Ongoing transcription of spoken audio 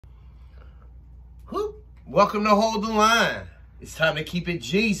Welcome to Hold the Line. It's time to keep it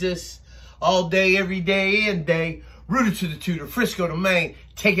Jesus all day, every day, and day. Rooted to the tutor, Frisco to Maine.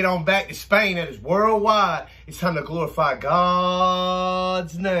 Take it on back to Spain. That is worldwide. It's time to glorify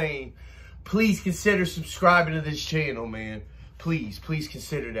God's name. Please consider subscribing to this channel, man. Please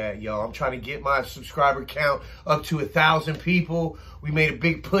consider that, y'all. I'm trying to get my subscriber count up to 1,000 people. We made a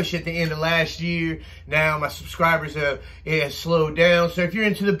big push at the end of last year. Now my subscribers have slowed down. So if you're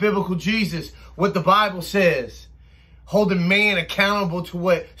into the biblical Jesus, what the Bible says, holding man accountable to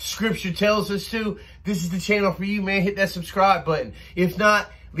what Scripture tells us to, this is the channel for you, man. Hit that subscribe button. If not,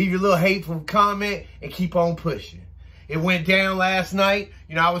 leave your little hateful comment and keep on pushing. It went down last night.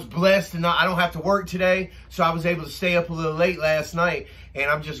 You know, I was blessed and I don't have to work today. So I was able to stay up a little late last night. And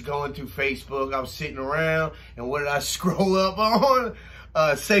I'm just going through Facebook. I was sitting around. And what did I scroll up on?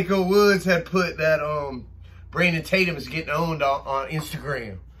 Seiko Woods had put that Brandon Tatum is getting owned on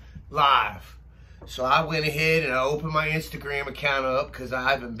Instagram live. So I went ahead and I opened my Instagram account up because I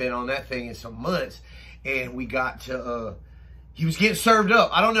haven't been on that thing in some months. And we got to... he was getting served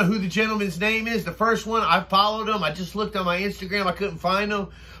up. I don't know who the gentleman's name is. The first one, I followed him. I just looked on my Instagram. I couldn't find him.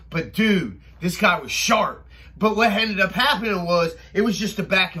 But, dude, this guy was sharp. But what ended up happening was it was just a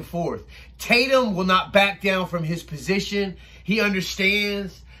back and forth. Tatum will not back down from his position. He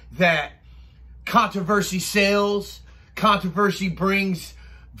understands that controversy sells. Controversy brings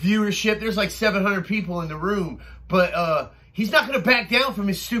viewership. There's like 700 people in the room. But he's not going to back down from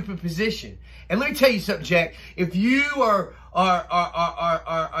his stupid position. And let me tell you something, Jack. If you are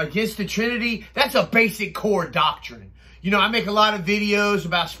against the Trinity, that's a basic core doctrine. You know, I make a lot of videos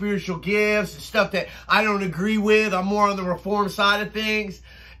about spiritual gifts and stuff that I don't agree with. I'm more on the reform side of things.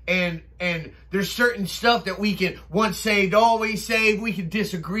 And there's certain stuff that we can, once saved, always saved, we can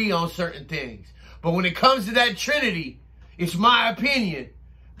disagree on certain things. But when it comes to that Trinity, it's my opinion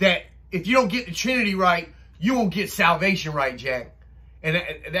that if you don't get the Trinity right, you won't get salvation right, Jack. And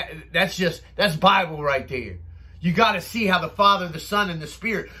that's Bible right there. You got to see how the Father, the Son, and the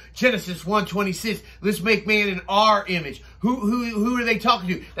Spirit. Genesis 1:26. Let's make man in our image. Who are they talking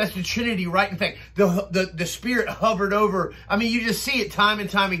to? That's the Trinity, right? In fact, the Spirit hovered over. I mean, you just see it time and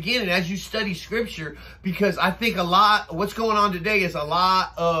time again. And as you study Scripture, because I think what's going on today is a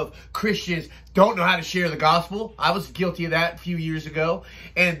lot of Christians don't know how to share the gospel. I was guilty of that a few years ago.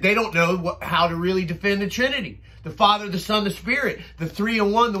 And they don't know how to really defend the Trinity. The Father, the Son, the Spirit. The 3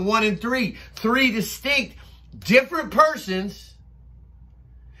 in 1, the 1 in 3. 3 distinct, different persons,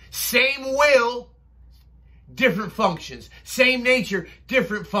 same will, different functions. Same nature,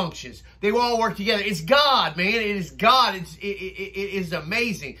 different functions. They all work together. It's God, man. It is God. It is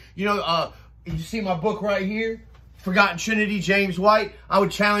amazing. You know, you see my book right here? Forgotten Trinity, James White. I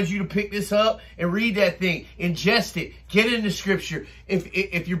would challenge you to pick this up and read that thing. Ingest it. Get into Scripture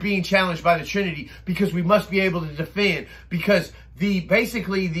if you're being challenged by the Trinity, because we must be able to defend. Because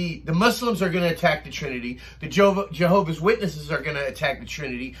basically the Muslims are going to attack the Trinity. The Jehovah's Witnesses are going to attack the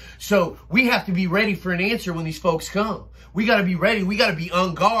Trinity. So we have to be ready for an answer when these folks come. We got to be ready. We got to be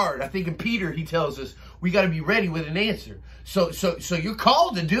on guard. I think in Peter he tells us we got to be ready with an answer. So you're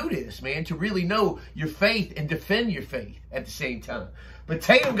called to do this, man, to really know your faith and defend your faith at the same time. But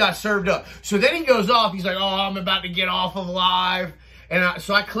Tatum got served up. So then he goes off. He's like, oh, I'm about to get off of live. And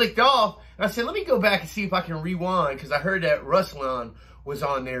so I clicked off. And I said, let me go back and see if I can rewind. Because I heard that Ruslan was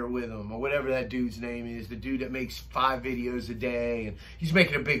on there with him. Or whatever that dude's name is. The dude that makes 5 videos a day. And he's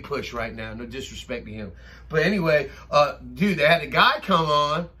making a big push right now. No disrespect to him. But anyway, dude, they had a guy come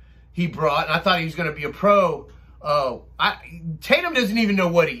on. He brought. And I thought he was going to be a pro. Tatum doesn't even know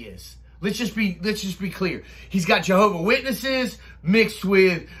what he is. Let's just be clear. He's got Jehovah's Witnesses mixed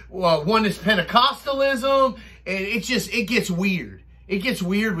with oneness Pentecostalism, and it gets weird. It gets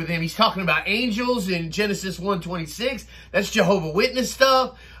weird with him. He's talking about angels in Genesis 1:26. That's Jehovah's Witness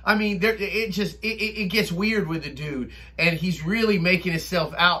stuff. I mean, it gets weird with the dude, and he's really making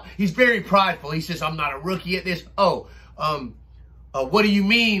himself out. He's very prideful. He says, "I'm not a rookie at this." What do you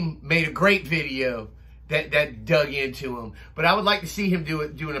mean? Made a great video that dug into him. But I would like to see him do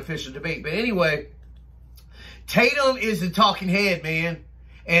an official debate. But anyway, Tatum is the talking head, man.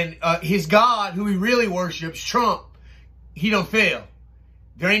 And his God, who he really worships, Trump, he don't fail.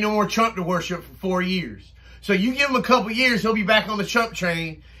 There ain't no more Trump to worship for 4 years. So you give him a couple years, he'll be back on the Trump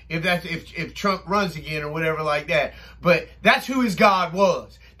train if Trump runs again or whatever like that. But that's who his God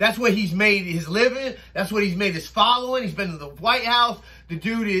was. That's what he's made his living. That's what he's made his following. He's been to the White House. The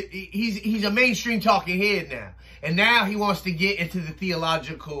dude, he's a mainstream talking head now. And now he wants to get into the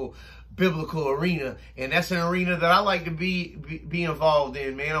theological, biblical arena. And that's an arena that I like to be involved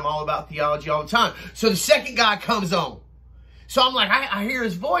in, man. I'm all about theology all the time. So the second guy comes on. So I'm like, I hear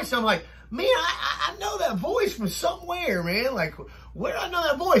his voice. I'm like, man, I know that voice from somewhere, man. Like, where do I know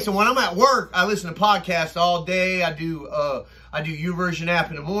that voice? And when I'm at work, I listen to podcasts all day. I do YouVersion app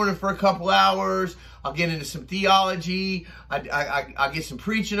in the morning for a couple hours. I'll get into some theology. I get some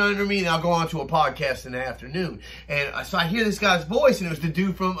preaching under me, and I'll go on to a podcast in the afternoon. And so I hear this guy's voice, and it was the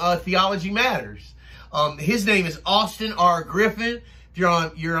dude from Theology Matters. His name is Austin R. Griffin. If you're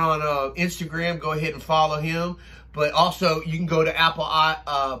on Instagram, go ahead and follow him. But also, you can go to Apple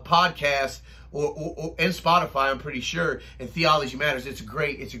Podcasts and Spotify, I'm pretty sure, and Theology Matters. It's a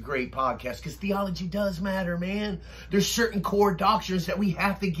great podcast, because theology does matter, man. There's certain core doctrines that we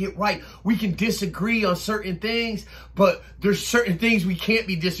have to get right. We can disagree on certain things, but there's certain things we can't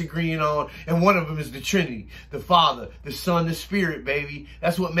be disagreeing on, and one of them is the Trinity, the Father, the Son, the Spirit, baby.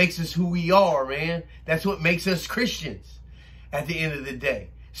 That's what makes us who we are, man. That's what makes us Christians at the end of the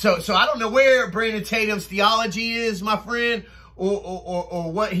day. So I don't know where Brandon Tatum's theology is, my friend,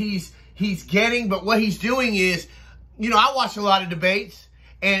 or what he's getting, but what he's doing is, I watch a lot of debates,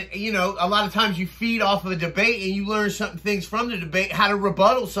 and, a lot of times you feed off of a debate and you learn certain things from the debate, how to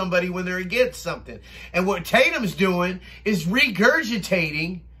rebuttal somebody when they're against something. And what Tatum's doing is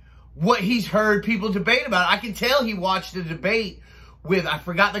regurgitating what he's heard people debate about. I can tell he watched the debate with, I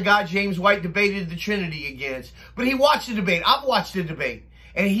forgot the guy James White debated the Trinity against, but he watched the debate. I've watched the debate,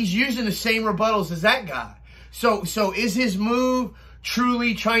 and he's using the same rebuttals as that guy. So is his move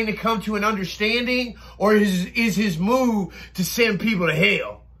truly trying to come to an understanding, or is his move to send people to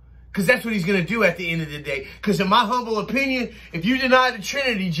hell? Because that's what he's going to do at the end of the day. Because in my humble opinion, if you deny the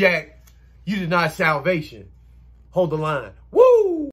Trinity, Jack, you deny salvation. Hold the line. Woo!